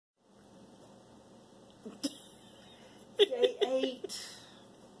Day 8.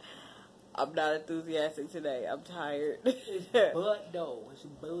 I'm not enthusiastic today. I'm tired. It's butt though. It's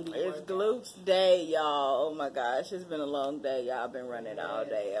booty. It's glutes day, y'all. Oh my gosh, it's been a long day, y'all. I've been running all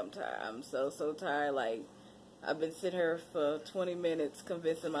day. I'm tired. I'm so tired. Like, I've been sitting here for 20 minutes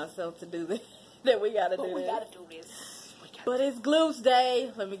convincing myself to do this. That we gotta do this. We gotta do this. But it's glutes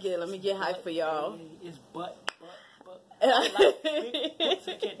day. Let me get hype for y'all. It's butt. Like big butts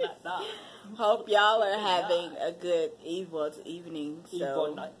that cannot die. Hope y'all are having a good evening.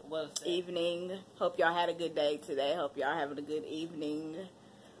 Evening. Hope y'all had a good day today. Hope y'all having a good evening.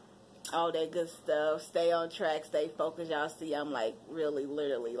 All that good stuff. Stay on track. Stay focused. Y'all see I'm like really,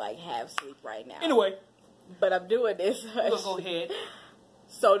 literally like half sleep right now. Anyway. But I'm doing this. We're gonna go ahead.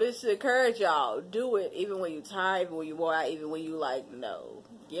 So this should encourage y'all. Do it even when you're tired, even when you wore out, even when you like, no.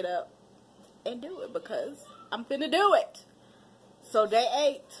 Get up and do it because I'm finna do it. So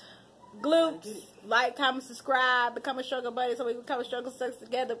day 8, glutes, like, comment, subscribe, become a struggle buddy so we can become a struggle success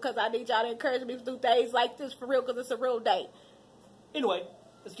together because I need y'all to encourage me to do days like this for real because it's a real day. Anyway,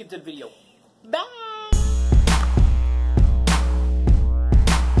 let's get to the video. Bye.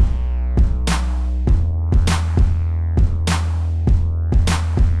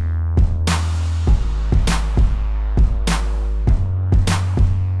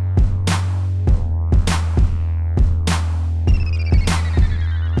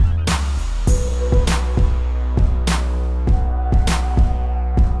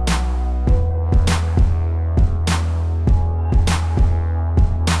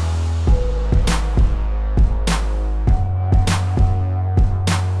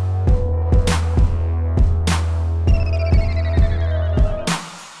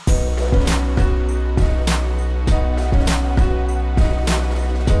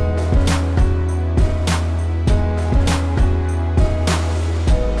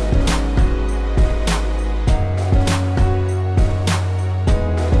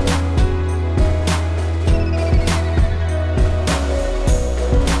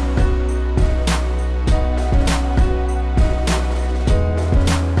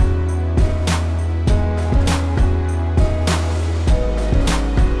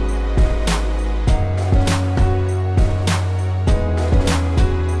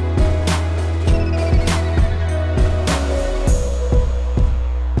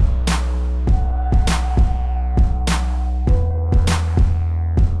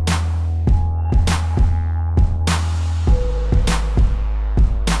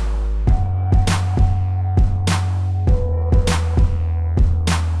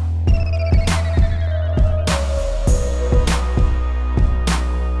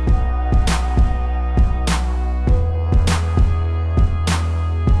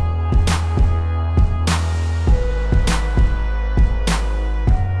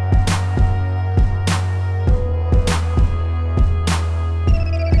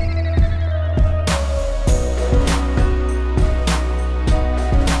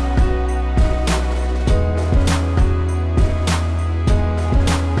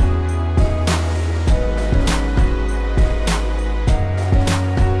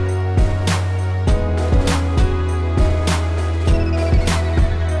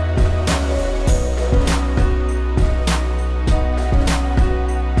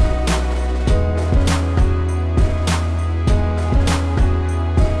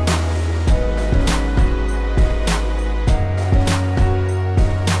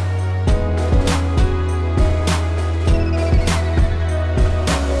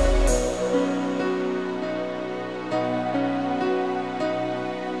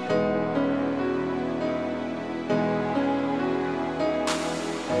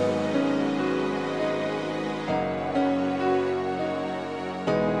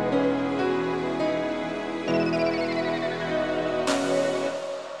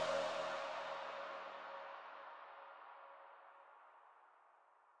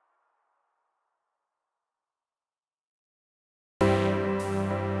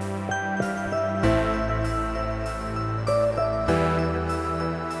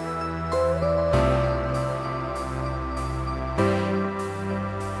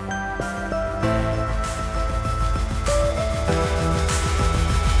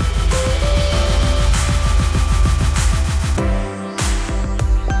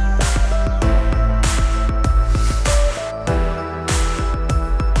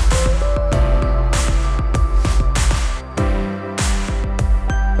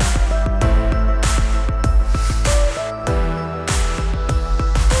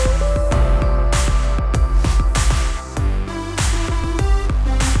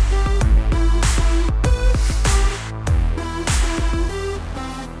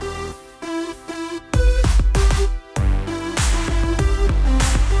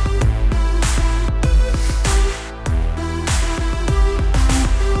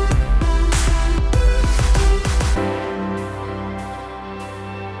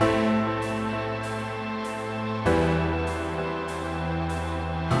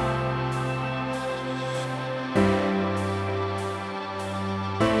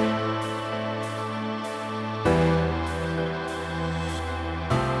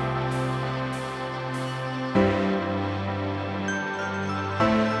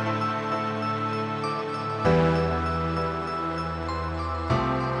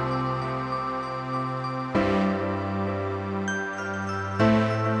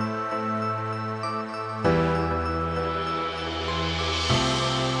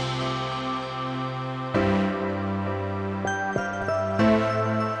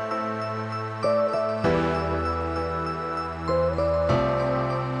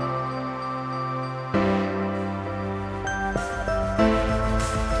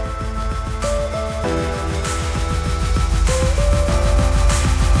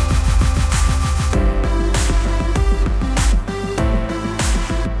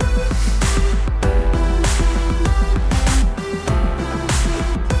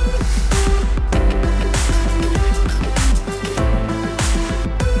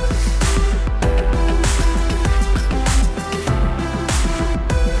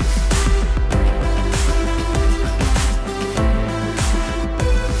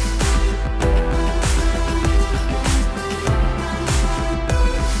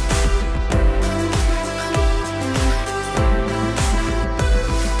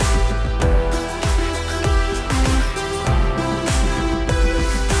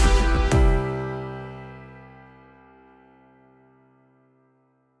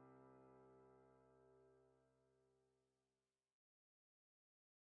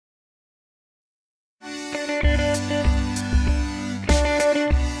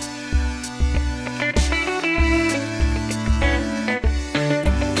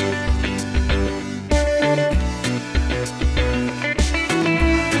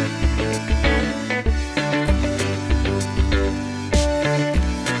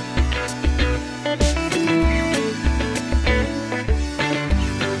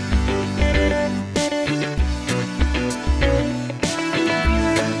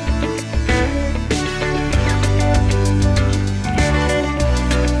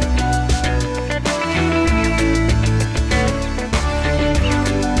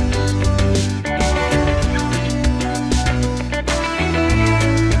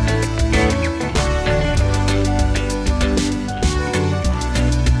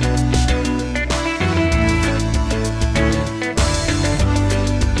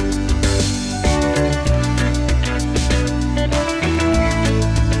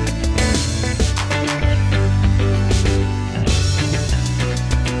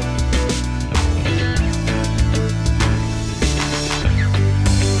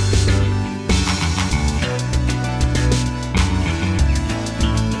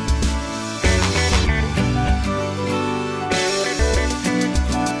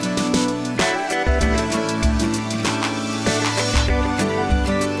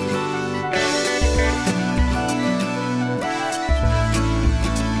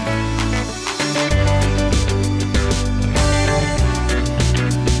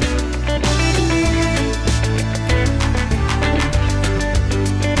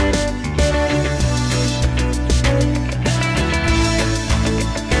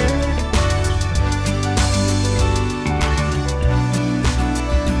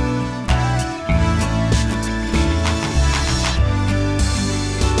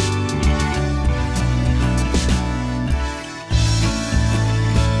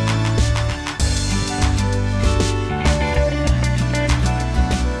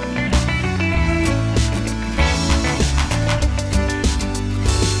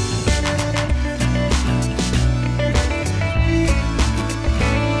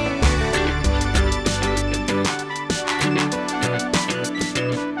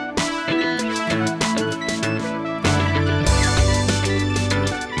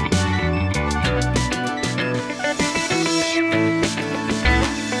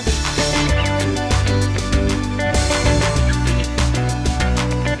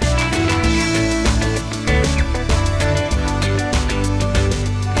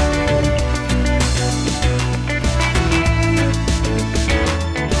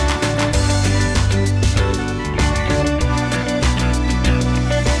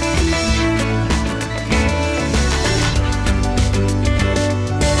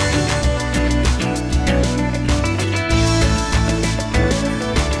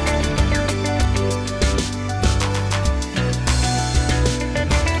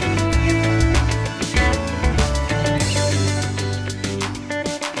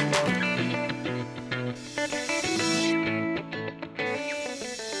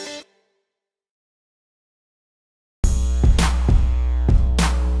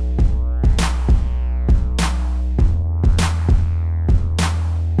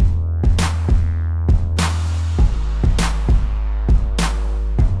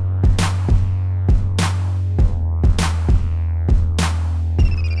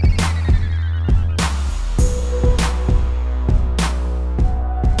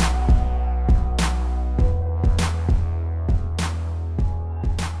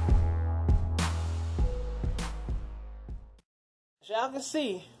 y'all can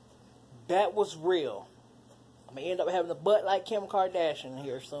see, that was real. I'm going to end up having a butt like Kim Kardashian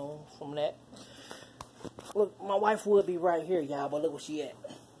here soon from that. Look, my wife would be right here, y'all, but look where she at.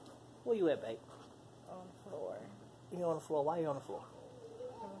 Where you at, babe? On the floor. You on the floor? Why you on the floor?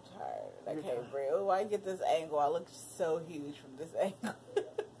 I'm tired. I can't breathe. Oh, I get this angle. I look so huge from this angle.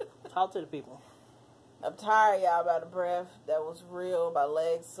 Talk to the people. I'm tired, y'all, about the breath. That was real. My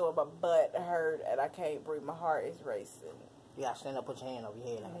legs sore, my butt hurt, and I can't breathe. My heart is racing. You gotta stand up, put your hand over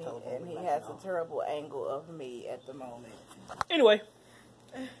your head. And he has a terrible angle of me at the moment. Anyway,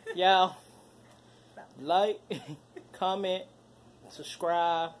 y'all, like, comment,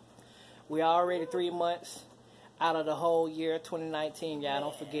 subscribe. We already 3 months out of the whole year 2019, y'all.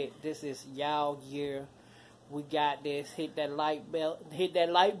 Don't forget, this is y'all year. We got this. Hit that like bell. Hit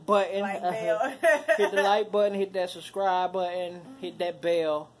that like button. Hit the like button. Hit that subscribe button. Hit that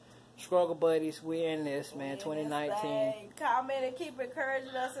bell. Struggle buddies, we in this, man. 2019. Comment and keep encouraging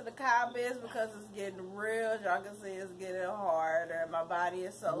us in the comments because it's getting real. Y'all can see it's getting harder. My body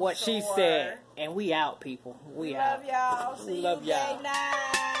is so what sore. She said, and we out, people. We out. Love y'all. See love you y'all. day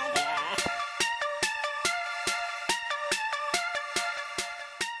 9.